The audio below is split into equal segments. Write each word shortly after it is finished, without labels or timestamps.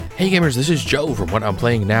Hey gamers, this is Joe from What I'm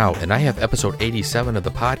Playing Now, and I have episode 87 of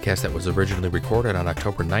the podcast that was originally recorded on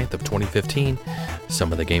October 9th of 2015.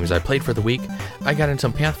 Some of the games I played for the week, I got in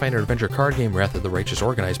some Pathfinder adventure card game Wrath of the Righteous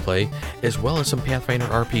organized play, as well as some Pathfinder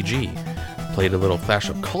RPG. Played a little Clash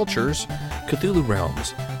of Cultures, Cthulhu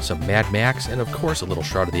Realms, some Mad Max, and of course a little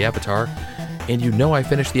Shroud of the Avatar. And you know I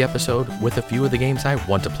finished the episode with a few of the games I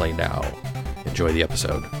want to play now. Enjoy the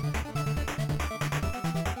episode.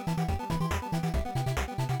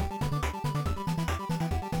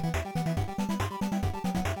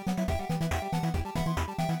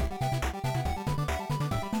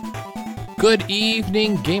 Good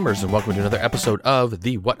evening, gamers, and welcome to another episode of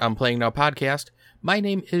the What I'm Playing Now podcast. My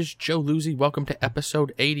name is Joe Luzzi. Welcome to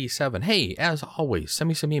episode 87. Hey, as always, send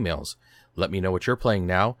me some emails. Let me know what you're playing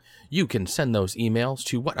now. You can send those emails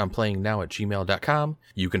to whatimplayingnow@gmail.com.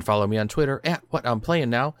 You can follow me on Twitter at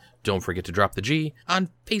whatimplayingnow. Don't forget to drop the G. On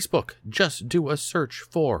Facebook, just do a search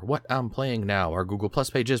for What I'm Playing Now. Our Google Plus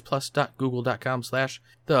page is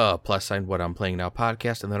plus.google.com/the What I'm Playing Now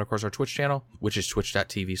podcast. And then, of course, our Twitch channel, which is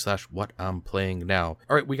twitch.tv/What I'm Playing Now.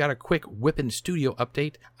 All right, we got a quick Whippin' Studio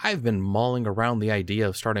update. I've been mulling around the idea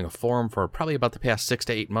of starting a forum for probably about the past 6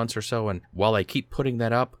 to 8 months or so. And while I keep putting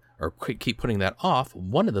that up, or keep putting that off,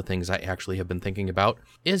 one of the things I actually have been thinking about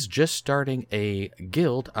is just starting a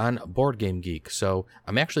guild on Board Game Geek. So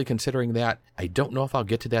I'm actually considering that. I don't know if I'll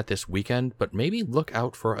get to that this weekend, but maybe look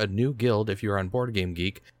out for a new guild if you're on Board Game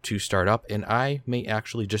Geek to start up, and I may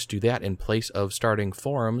actually just do that in place of starting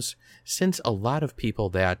forums, since a lot of people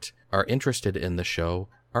that are interested in the show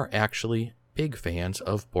are actually big fans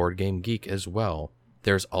of Board Game Geek as well.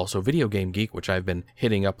 There's also Video Game Geek, which I've been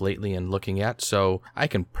hitting up lately and looking at, so I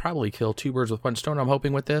can probably kill two birds with one stone, I'm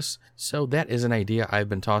hoping, with this. So that is an idea I've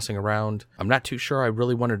been tossing around. I'm not too sure I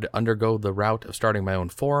really wanted to undergo the route of starting my own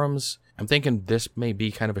forums. I'm thinking this may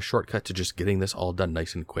be kind of a shortcut to just getting this all done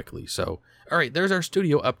nice and quickly. So, alright, there's our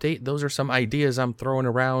studio update. Those are some ideas I'm throwing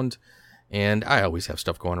around, and I always have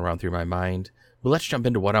stuff going around through my mind. But let's jump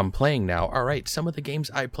into what I'm playing now. Alright, some of the games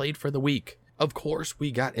I played for the week. Of course,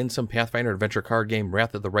 we got in some Pathfinder adventure card game,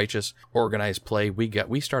 Wrath of the Righteous organized play.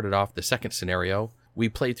 We started off the second scenario. We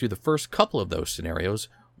played through the first couple of those scenarios,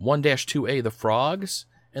 1-2A, the Frogs,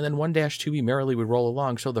 and then 1-2B, Merrily We Roll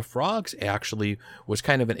Along. So the Frogs actually was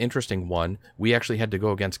kind of an interesting one. We actually had to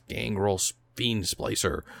go against Gangrel Fiend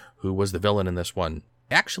Splicer, who was the villain in this one.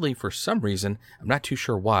 Actually, for some reason, I'm not too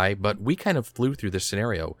sure why, but we kind of flew through this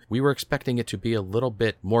scenario. We were expecting it to be a little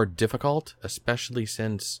bit more difficult, especially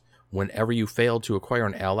since whenever you failed to acquire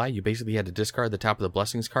an ally, you basically had to discard the top of the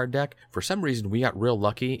Blessings card deck. For some reason, we got real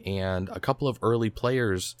lucky, and a couple of early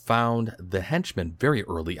players found the Henchmen very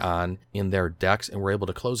early on in their decks and were able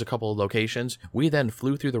to close a couple of locations. We then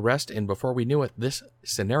flew through the rest, and before we knew it, this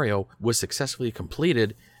scenario was successfully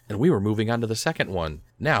completed, and we were moving on to the second one.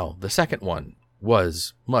 Now, the second one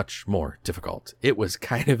was much more difficult. It was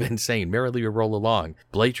kind of insane. Merrily We Roll Along.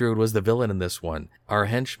 Blade Druid was the villain in this one. Our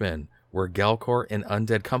henchmen were Galcor and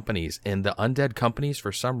Undead Companies, and the Undead Companies,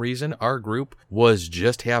 for some reason, our group was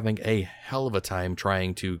just having a hell of a time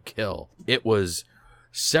trying to kill. It was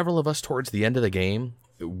several of us towards the end of the game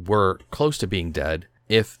were close to being dead.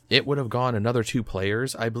 If it would have gone another 2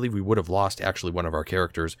 players, I believe we would have lost actually one of our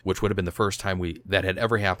characters, which would have been the first time that had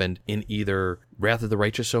ever happened in either Wrath of the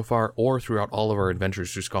Righteous so far or throughout all of our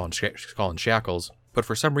adventures through Skull and Shackles. But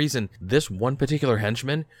for some reason, this one particular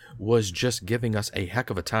henchman was just giving us a heck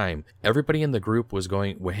of a time. Everybody in the group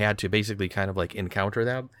had to basically kind of like encounter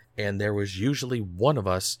them, and there was usually one of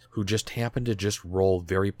us who just happened to just roll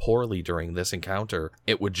very poorly during this encounter.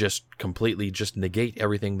 It would just completely just negate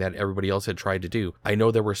everything that everybody else had tried to do. I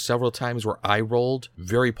know there were several times where I rolled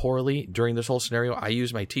very poorly during this whole scenario. I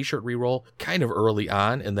used my t-shirt reroll kind of early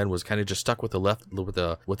on, and then was kind of just stuck with the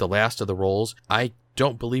last of the rolls. I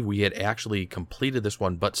don't believe we had actually completed this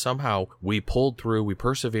one, but somehow we pulled through, we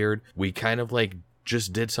persevered, we kind of like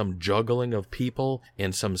just did some juggling of people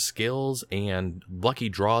and some skills and lucky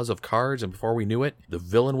draws of cards, and before we knew it, the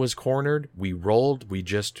villain was cornered. We rolled, we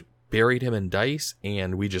just buried him in dice,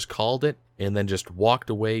 and we just called it, and then just walked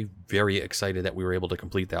away very excited that we were able to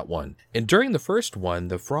complete that one. And during the first one,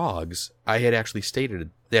 the Frogs, I had actually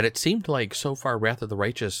stated that it seemed like so far Wrath of the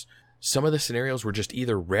Righteous, some of the scenarios were just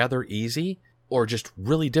either rather easy or just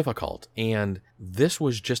really difficult. And this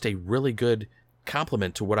was just a really good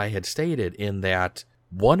compliment to what I had stated, in that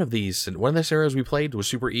one of the scenarios we played was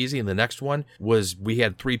super easy, and the next one was we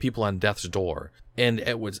had 3 people on death's door. And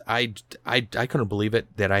it was, I couldn't believe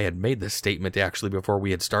it that I had made this statement actually before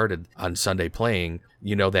we had started on Sunday playing,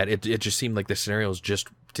 that it just seemed like the scenarios just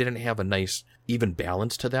didn't have a nice even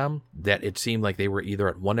balance to them, that it seemed like they were either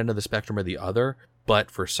at one end of the spectrum or the other.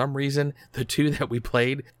 but for some reason, the two that we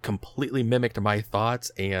played completely mimicked my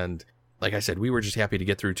thoughts, and like I said, we were just happy to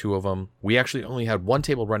get through 2 of them. We actually only had 1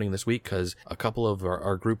 table running this week because a couple of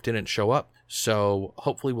our group didn't show up. So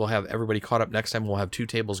hopefully we'll have everybody caught up next time. We'll have 2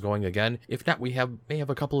 tables going again. If not, we may have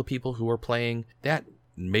a couple of people who are playing that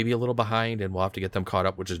maybe a little behind, and we'll have to get them caught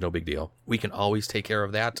up, which is no big deal. We can always take care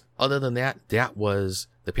of that. Other than that, that was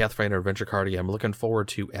the Pathfinder Adventure Card. I'm looking forward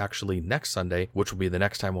to actually next Sunday, which will be the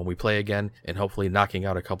next time when we play again, and hopefully knocking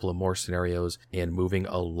out a couple of more scenarios and moving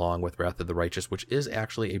along with Wrath of the Righteous, which is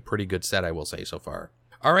actually a pretty good set, I will say, so far.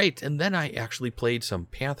 All right, and then I actually played some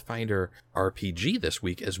Pathfinder RPG this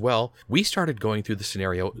week as well. We started going through the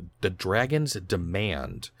scenario, The Dragon's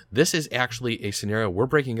Demand. This is actually a scenario we're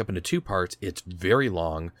breaking up into 2 parts. It's very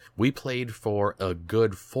long. We played for a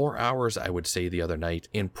good 4 hours, I would say, the other night,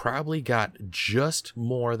 and probably got just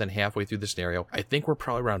more than halfway through the scenario. I think we're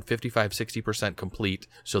probably around 55-60% complete.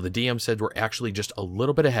 So the DM said we're actually just a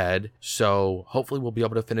little bit ahead. So hopefully we'll be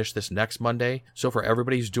able to finish this next Monday. So for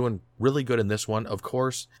everybody who's doing really good in this one, of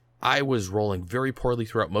course, I was rolling very poorly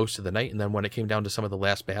throughout most of the night, and then when it came down to some of the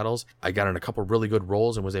last battles, I got in a couple really good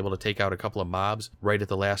rolls and was able to take out a couple of mobs right at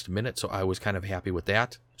the last minute, so I was kind of happy with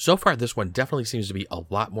that. So far, this one definitely seems to be a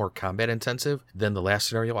lot more combat intensive than the last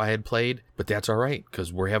scenario I had played, but that's all right,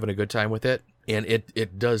 because we're having a good time with it. And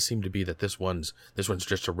it does seem to be that this one's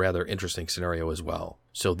just a rather interesting scenario as well.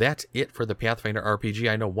 So that's it for the Pathfinder RPG.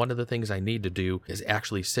 I know one of the things I need to do is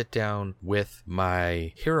actually sit down with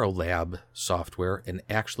my Hero Lab software and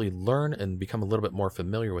actually learn and become a little bit more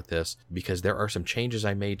familiar with this, because there are some changes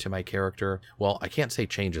I made to my character. Well, I can't say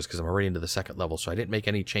changes because I'm already into the 2nd level, so I didn't make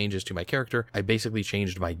any changes to my character. I basically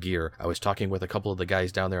changed my gear. I was talking with a couple of the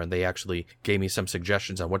guys down there, and they actually gave me some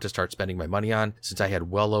suggestions on what to start spending my money on, since I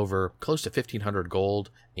had well over close to 1,500 gold,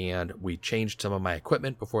 and we changed some of my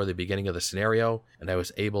equipment before the beginning of the scenario, and I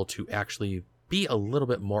was able to actually be a little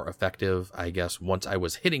bit more effective, I guess. Once I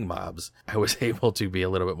was hitting mobs, I was able to be a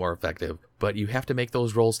little bit more effective. But you have to make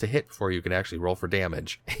those rolls to hit before you can actually roll for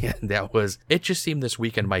damage. And it just seemed this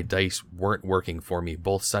weekend my dice weren't working for me,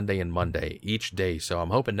 both Sunday and Monday, each day. So I'm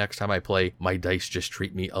hoping next time I play, my dice just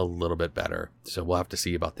treat me a little bit better. So we'll have to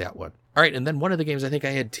see about that one. All right, and then one of the games I think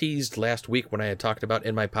I had teased last week when I had talked about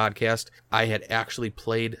in my podcast, I had actually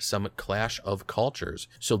played some Clash of Cultures.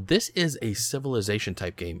 So this is a Civilization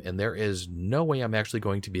type game, and there is no way I'm actually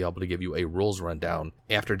going to be able to give you a rules rundown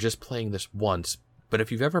after just playing this once. But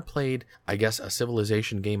if you've ever played, I guess, a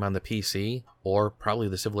Civilization game on the PC, or probably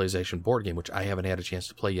the Civilization board game, which I haven't had a chance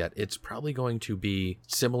to play yet, it's probably going to be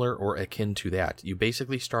similar or akin to that. You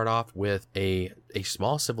basically start off with a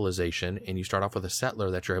small civilization, and you start off with a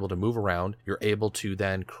settler that you're able to move around. You're able to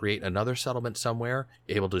then create another settlement somewhere,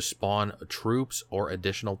 able to spawn troops or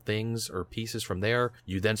additional things or pieces from there.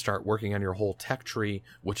 You then start working on your whole tech tree,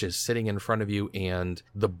 which is sitting in front of you, and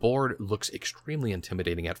the board looks extremely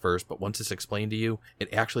intimidating at first, but once it's explained to you,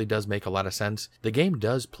 it actually does make a lot of sense. The game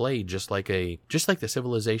does play just like the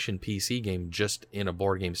Civilization PC game, just in a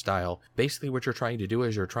board game style. Basically what you're trying to do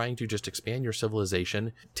is you're trying to just expand your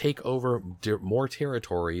civilization, take over more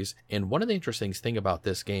territories, and one of the interesting things about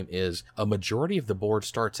this game is a majority of the board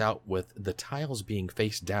starts out with the tiles being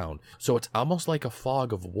face down. So it's almost like a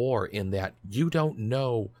fog of war, in that you don't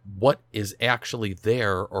know what is actually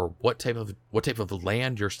there or what type of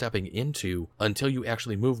land you're stepping into until you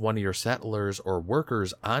actually move one of your settlers or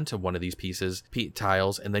workers onto one of these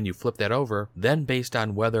tiles, and then you flip that over. Then based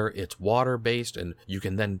on whether it's water based, and you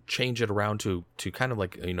can then change it around to kind of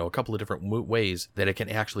like, a couple of different ways that it can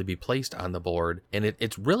actually be placed on the board. And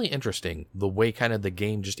it's really interesting the way kind of the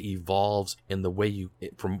game just evolves, in the way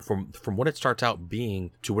from what it starts out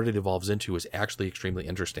being to what it evolves into is actually extremely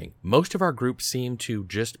interesting. Most of our group seem to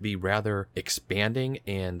just be rather expanding,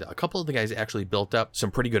 and a couple of the guys actually built up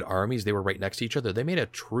some pretty good armies. They were right next to each other. They made a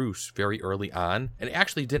truce very early on and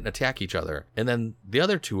actually didn't attack each other. And then the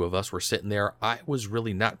other two of us were sitting there. I was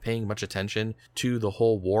really not paying much attention to the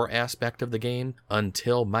whole war aspect of the game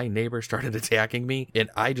until my neighbor started attacking me, and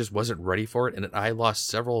I just wasn't ready for it. And I lost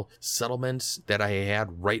several settlements that I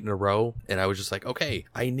had right in a row, and I was just like, okay,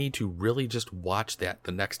 I need to really just watch that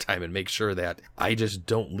the next time and make sure that I just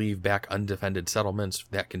don't leave back undefended settlements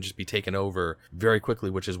that can just be taken over very quickly,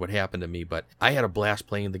 which is what happened to me. But I had a blast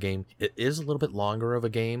playing the game. It is a little bit longer of a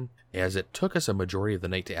game, as it took us a majority of the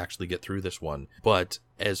night to actually get through this one. But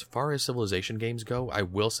As far as Civilization games go, I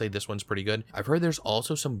will say this one's pretty good. I've heard there's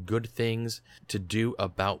also some good things to do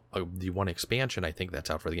about the one expansion I think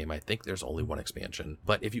that's out for the game. I think there's only one expansion.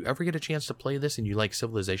 But if you ever get a chance to play this and you like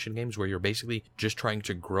Civilization games where you're basically just trying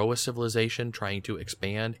to grow a civilization, trying to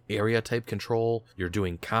expand area type control, you're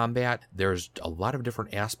doing combat, there's a lot of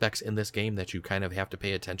different aspects in this game that you kind of have to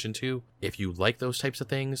pay attention to. If you like those types of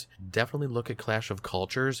things, definitely look at Clash of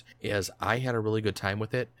Cultures, as I had a really good time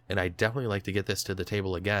with it, and I definitely like to get this to the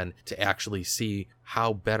table again to actually see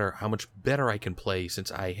how much better I can play,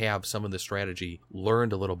 since I have some of the strategy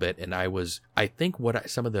learned a little bit. And I think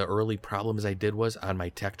some of the early problems I did was on my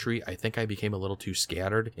tech tree, I think I became a little too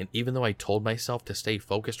scattered. And even though I told myself to stay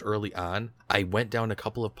focused early on, I went down a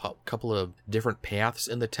couple of different paths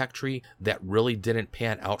in the tech tree that really didn't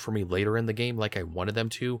pan out for me later in the game like I wanted them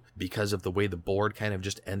to, because of the way the board kind of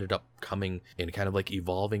just ended up coming and kind of like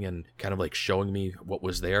evolving and kind of like showing me what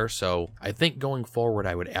was there. So I think going forward,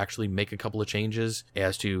 I would actually make a couple of changes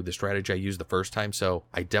as to the strategy I used the first time. So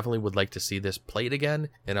I definitely would like to see this played again,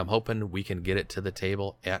 and I'm hoping we can get it to the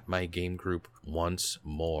table at my game group once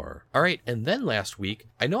more. All right, and then last week,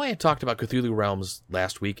 I know I had talked about Cthulhu Realms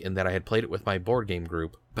last week and that I had played it with my board game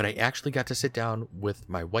group, but I actually got to sit down with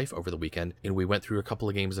my wife over the weekend and we went through a couple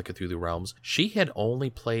of games of Cthulhu Realms. She had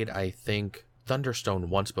only played, I think, Thunderstone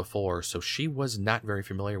once before, so she was not very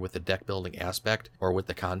familiar with the deck building aspect or with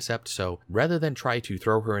the concept. So rather than try to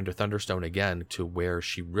throw her into Thunderstone again to where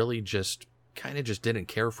she really just didn't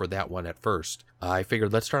care for that one at first, I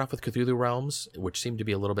figured let's start off with Cthulhu Realms, which seemed to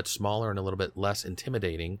be a little bit smaller and a little bit less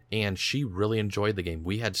intimidating, and she really enjoyed the game.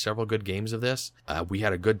 We had several good games of this. We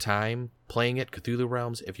had a good time playing it. Cthulhu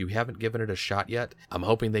Realms, if you haven't given it a shot yet, I'm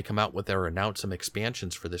hoping they come out with or announce some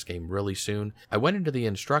expansions for this game really soon. I went into the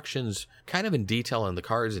instructions kind of in detail and the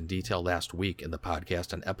cards in detail last week in the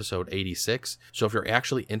podcast on episode 86. So if you're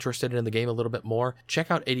actually interested in the game a little bit more, check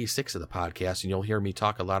out 86 of the podcast and you'll hear me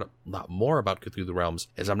talk a lot more about Cthulhu Realms,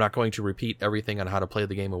 as I'm not going to repeat everything on how to play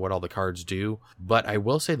the game and what all the cards do. But I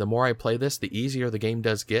will say the more I play this, the easier the game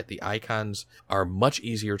does get. The icons are much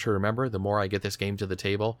easier to remember the more I get this game to the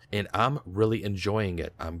table, and I'm really enjoying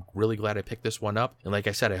it. I'm really glad I picked this one up, and like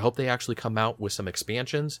I said, I hope they actually come out with some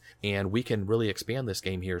expansions and we can really expand this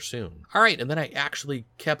game here soon. Alright, and then I actually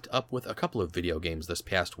kept up with a couple of video games this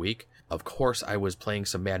past week. Of course, I was playing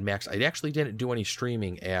some Mad Max. I actually didn't do any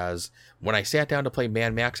streaming, as when I sat down to play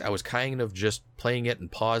Mad Max, I was kind of just playing it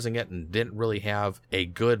and pausing it and didn't really have a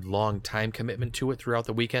good long time commitment to it throughout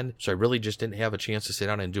the weekend, so I really just didn't have a chance to sit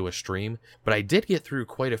down and do a stream. But I did get through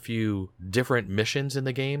quite a few different missions in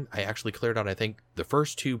the game. I actually cleared out, I think, the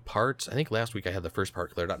first two parts. I think last week I had the first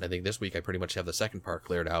part cleared out, and I think this week I pretty much have the second part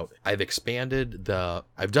cleared out.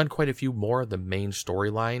 I've done quite a few more of the main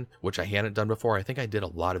storyline, which I hadn't done before. I think I did a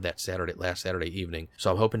lot of that last Saturday evening,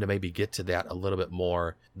 so I'm hoping to maybe get to that a little bit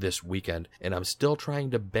more this weekend. And I'm still trying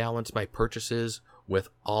to balance my purchases with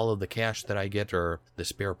all of the cash that I get, or the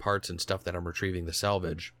spare parts and stuff that I'm retrieving the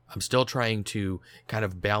salvage. I'm still trying to kind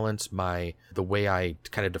of balance the way I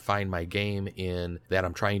kind of define my game, in that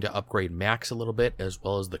I'm trying to upgrade Max a little bit as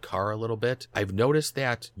well as the car a little bit. I've noticed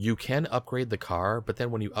that you can upgrade the car, but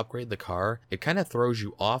then when you upgrade the car, it kind of throws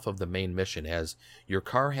you off of the main mission, as your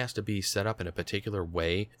car has to be set up in a particular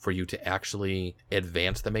way for you to actually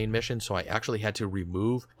advance the main mission. So I actually had to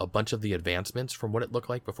remove a bunch of the advancements from what it looked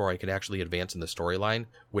like before I could actually advance in the storyline,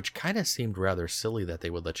 which kind of seemed rather silly that they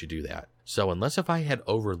would let you do that. So unless if I had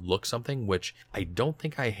overlooked something, which I don't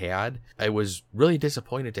think I had, I was really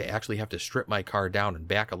disappointed to actually have to strip my car down and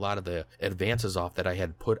back a lot of the advances off that I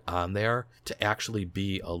had put on there to actually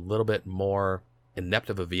be a little bit more inept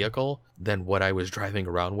of a vehicle than what I was driving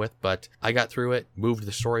around with. But I got through it, moved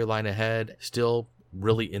the storyline ahead, still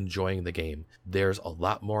really enjoying the game. There's a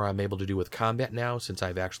lot more I'm able to do with combat now, since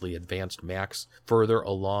I've actually advanced Max further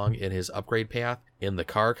along in his upgrade path. In the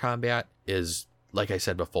car combat is, like I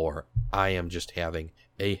said before, I am just having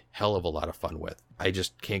a hell of a lot of fun with. I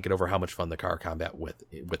just can't get over how much fun the car combat with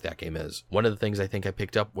that game is. One of the things I think I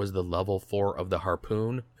picked up was the level 4 of the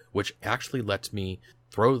harpoon, which actually lets me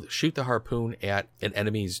shoot the harpoon at an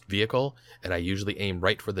enemy's vehicle, and I usually aim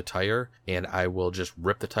right for the tire, and I will just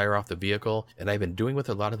rip the tire off the vehicle. And I've been doing with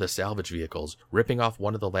a lot of the salvage vehicles, ripping off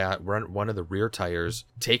one of the rear tires,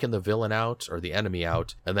 taking the villain out or the enemy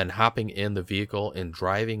out, and then hopping in the vehicle and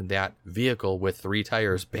driving that vehicle with 3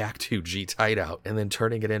 tires back to G-Tide out, and then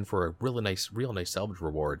turning it in for a real nice salvage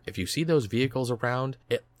reward. If you see those vehicles around,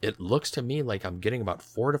 it looks to me like I'm getting about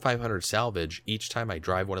 400 to 500 salvage each time I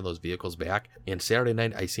drive one of those vehicles back. And Saturday night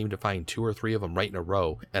night, I seemed to find 2 or 3 of them right in a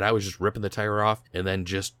row, and I was just ripping the tire off and then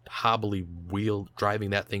just hobbly wheel driving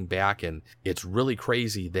that thing back. And it's really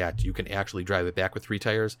crazy that you can actually drive it back with 3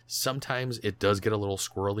 tires. Sometimes it does get a little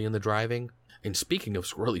squirrely in the driving. And speaking of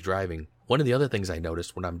squirrely driving, one of the other things I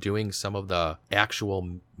noticed when I'm doing some of the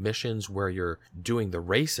actual missions where you're doing the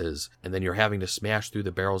races and then you're having to smash through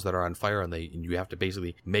the barrels that are on fire and you have to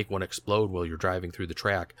basically make one explode while you're driving through the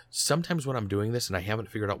track. Sometimes when I'm doing this and I haven't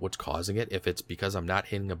figured out what's causing it, if it's because I'm not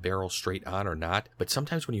hitting a barrel straight on or not, but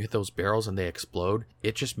sometimes when you hit those barrels and they explode,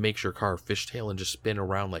 it just makes your car fishtail and just spin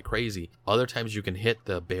around like crazy. Other times you can hit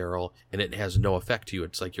the barrel and it has no effect to you.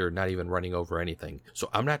 It's like you're not even running over anything. So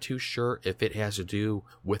I'm not too sure if it has to do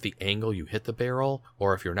with the angle you hit the barrel,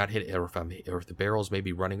 or if you're not hitting, or if the barrel's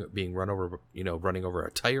maybe being run over, running over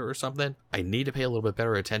a tire or something. I need to pay a little bit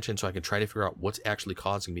better attention so I can try to figure out what's actually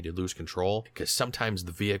causing me to lose control, because sometimes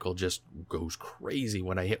the vehicle just goes crazy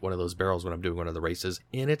when I hit one of those barrels when I'm doing one of the races,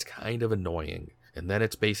 and it's kind of annoying. And then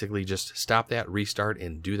it's basically just stop that, restart,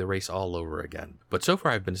 and do the race all over again. But so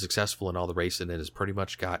far I've been successful in all the races, and it has pretty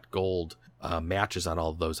much got gold matches on all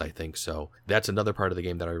of those, I think. So that's another part of the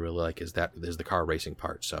game that I really like, is the car racing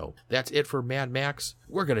part. So that's it for Mad Max.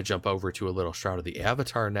 We're going to jump over to a little Shroud of the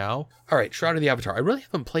Avatar now. All right, Shroud of the Avatar. I really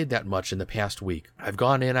haven't played that much in the past week. I've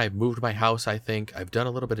gone in, I've moved my house, I think. I've done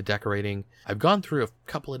a little bit of decorating. I've gone through a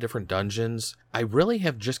couple of different dungeons. I really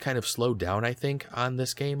have just kind of slowed down, I think, on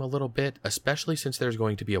this game a little bit, especially since there's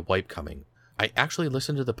going to be a wipe coming. I actually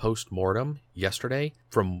listened to the post-mortem yesterday.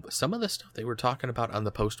 From some of the stuff they were talking about on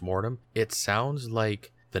the post-mortem, it sounds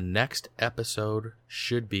like the next episode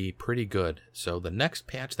should be pretty good. So the next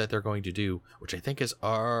patch that they're going to do, which I think is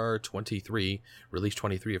R23, release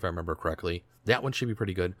 23 if I remember correctly, that one should be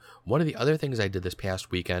pretty good. One of the other things I did this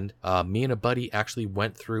past weekend, me and a buddy actually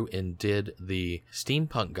went through and did the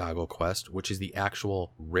Steampunk Goggle quest, which is the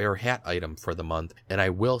actual rare hat item for the month. And I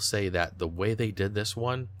will say that the way they did this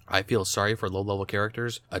one, I feel sorry for low-level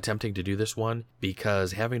characters attempting to do this one,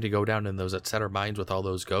 because having to go down in those Etc. mines with all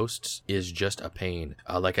those ghosts is just a pain.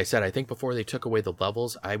 Like I said, I think before they took away the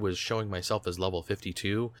levels, I was showing myself as level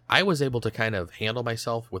 52. I was able to kind of handle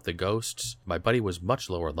myself with the ghosts. My buddy was much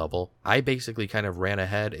lower level. I basically kind of ran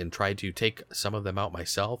ahead and tried to take some of them out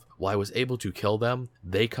myself. While I was able to kill them,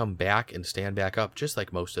 they come back and stand back up, just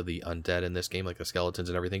like most of the undead in this game, like the skeletons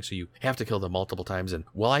and everything. So you have to kill them multiple times. And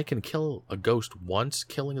while I can kill a ghost once,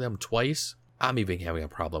 killing them twice, I'm even having a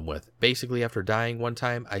problem with. Basically, after dying one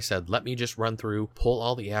time, I said, let me just run through, pull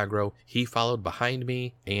all the aggro. He followed behind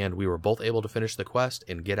me, and we were both able to finish the quest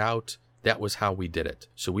and get out. That was how we did it.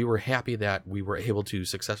 So we were happy that we were able to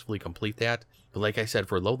successfully complete that. But like I said,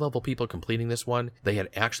 for low-level people completing this one, they had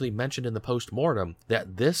actually mentioned in the post-mortem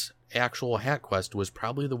that this actual hat quest was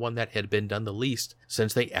probably the one that had been done the least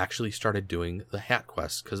since they actually started doing the hat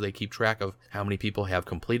quests, because they keep track of how many people have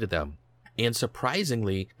completed them. And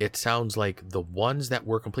surprisingly, it sounds like the ones that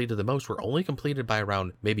were completed the most were only completed by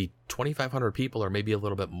around maybe 2,500 people, or maybe a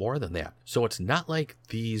little bit more than that. So it's not like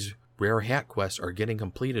these rare hat quests are getting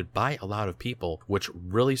completed by a lot of people, which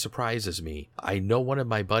really surprises me. I know one of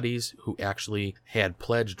my buddies who actually had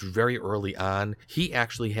pledged very early on. He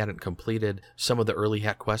actually hadn't completed some of the early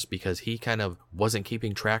hat quests because he kind of wasn't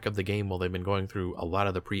keeping track of the game while they've been going through a lot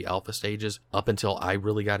of the pre-alpha stages. Up until I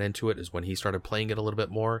really got into it is when he started playing it a little bit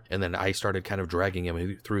more, and then I started kind of dragging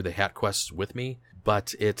him through the hat quests with me.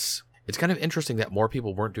 But it's kind of interesting that more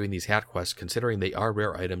people weren't doing these hat quests, considering they are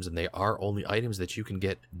rare items and they are only items that you can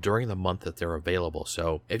get during the month that they're available.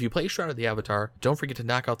 So if you play Shroud of the Avatar, don't forget to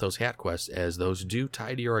knock out those hat quests, as those do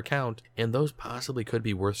tie to your account, and those possibly could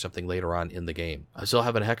be worth something later on in the game. I'm still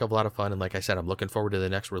having a heck of a lot of fun, and like I said, I'm looking forward to the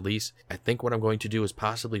next release. I think what I'm going to do is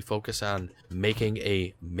possibly focus on making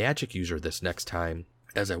a magic user this next time,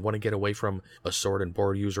 as I want to get away from a sword and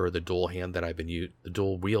board user, or the dual hand that I've been the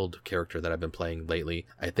dual wield character that I've been playing lately.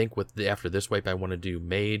 I think after this wipe, I want to do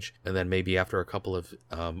mage, and then maybe after a couple of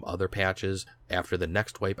other patches, after the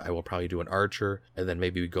next wipe, I will probably do an archer, and then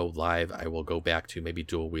maybe we go live, I will go back to maybe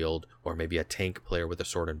dual wield, or maybe a tank player with a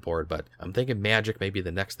sword and board. But I'm thinking magic may be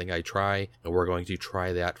the next thing I try, and we're going to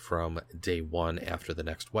try that from day one after the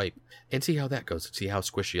next wipe, and see how that goes, see how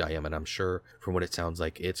squishy I am, and I'm sure from what it sounds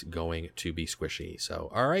like, it's going to be squishy. So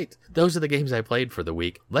alright, those are the games I played for the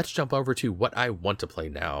week. Let's jump over to what I want to play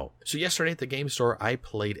now. So yesterday at the game store, I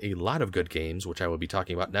played a lot of good games, which I will be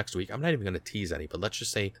talking about next week. I'm not even going to tease any, but let's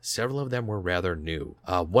just say several of them were rather new.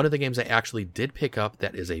 One of the games I actually did pick up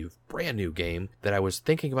that is a brand new game that I was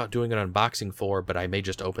thinking about doing an unboxing for, but I may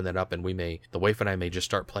just open that up and the wife and I may just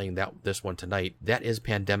start playing this one tonight. That is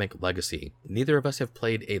Pandemic Legacy. Neither of us have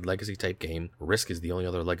played a Legacy type game. Risk is the only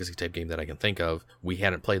other Legacy type game that I can think of. We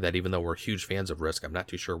hadn't played that even though we're huge fans of Risk. I'm not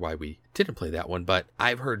too sure why we didn't play that one, but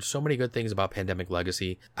I've heard so many good things about Pandemic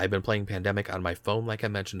Legacy. I've been playing Pandemic on my phone like I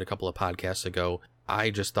mentioned a couple of podcasts ago. I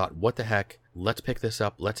just thought, what the heck? Let's pick this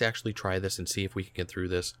up. Let's actually try this and see if we can get through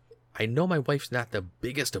this. I know my wife's not the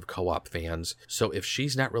biggest of co-op fans, so if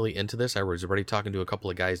she's not really into this, I was already talking to a couple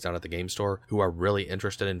of guys down at the game store who are really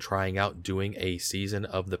interested in trying out doing a season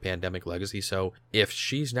of the Pandemic Legacy. So if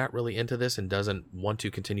she's not really into this and doesn't want to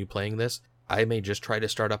continue playing this, I may just try to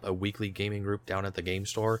start up a weekly gaming group down at the game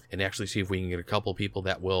store and actually see if we can get a couple people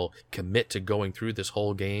that will commit to going through this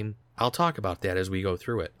whole game. I'll talk about that as we go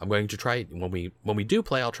through it. I'm going to try, when we do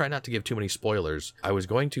play, I'll try not to give too many spoilers. I was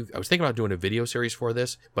thinking about doing a video series for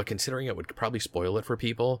this, but considering it would probably spoil it for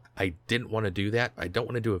people, I didn't want to do that. I don't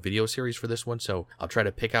want to do a video series for this one, so I'll try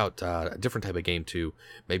to pick out a different type of game to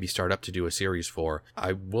maybe start up to do a series for.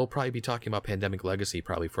 I will probably be talking about Pandemic Legacy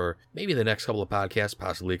probably for maybe the next couple of podcasts,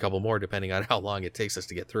 possibly a couple more, depending on how long it takes us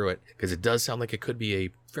to get through it, because it does sound like it could be a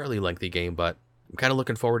fairly lengthy game, but I'm kind of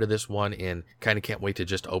looking forward to this one and kind of can't wait to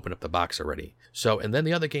just open up the box already. So, and then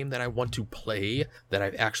the other game that I want to play that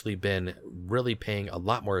I've actually been really paying a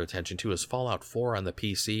lot more attention to is Fallout 4 on the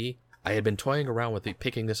PC. I had been toying around with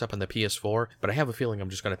picking this up on the PS4, but I have a feeling I'm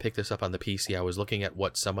just going to pick this up on the PC. I was looking at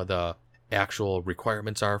what some of the actual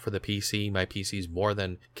requirements are for the PC. My PC is more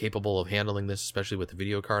than capable of handling this, especially with the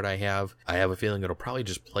video card I have. I have a feeling it'll probably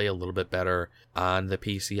just play a little bit better on the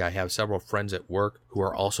PC. I have several friends at work who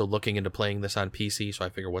are also looking into playing this on PC, so I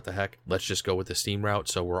figure, what the heck, let's just go with the Steam route.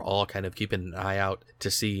 So we're all kind of keeping an eye out to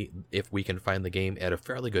see if we can find the game at a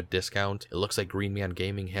fairly good discount. It looks like Green Man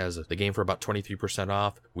Gaming has the game for about 23%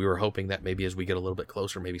 off. We were hoping that maybe as we get a little bit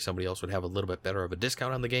closer, maybe somebody else would have a little bit better of a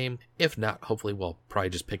discount on the game. If not, hopefully we'll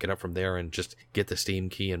probably just pick it up from there and just get the Steam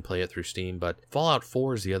key and play it through Steam. But Fallout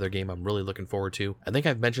 4 is the other game I'm really looking forward to. I think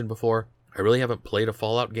I've mentioned before, I really haven't played a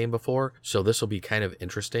Fallout game before, so this will be kind of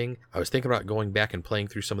interesting. I was thinking about going back and playing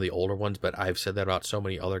through some of the older ones, but I've said that about so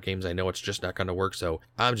many other games, I know it's just not going to work, so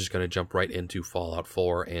I'm just going to jump right into Fallout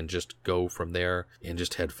 4 and just go from there and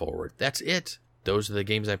just head forward. That's it. Those are the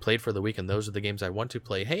games I played for the week, and those are the games I want to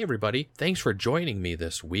play. Hey, everybody. Thanks for joining me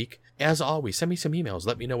this week. As always, send me some emails.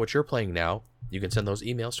 Let me know what you're playing now. You can send those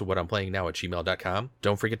emails to whatimplayingnow@gmail.com.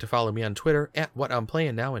 Don't forget to follow me on Twitter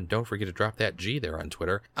 @whatimplayingnow, and don't forget to drop that G there on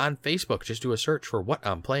Twitter. On Facebook, just do a search for What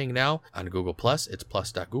I'm Playing Now. On Google+, it's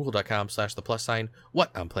plus.google.com/the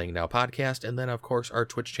What I'm Playing Now podcast. And then, of course, our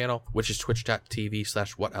Twitch channel, which is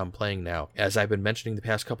twitch.tv/whatimplayingnow. As I've been mentioning the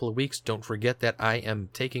past couple of weeks, don't forget that I am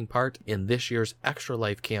taking part in this year's Extra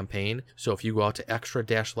Life campaign. So if you go out to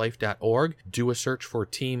extra-life.org, do a search for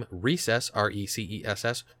Team Recess,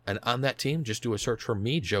 RECESS, and on that team, just do a search for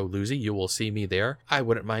me, Joe Luzzi. You will see me there. I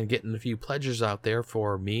wouldn't mind getting a few pledges out there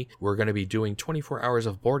for me. We're going to be doing 24 hours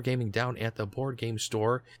of board gaming down at the board game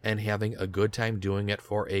store and having a good time doing it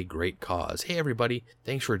for a great cause. Hey, everybody.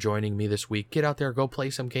 Thanks for joining me this week. Get out there, go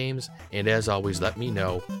play some games. And as always, let me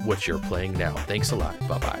know what you're playing now. Thanks a lot.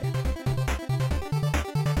 Bye-bye.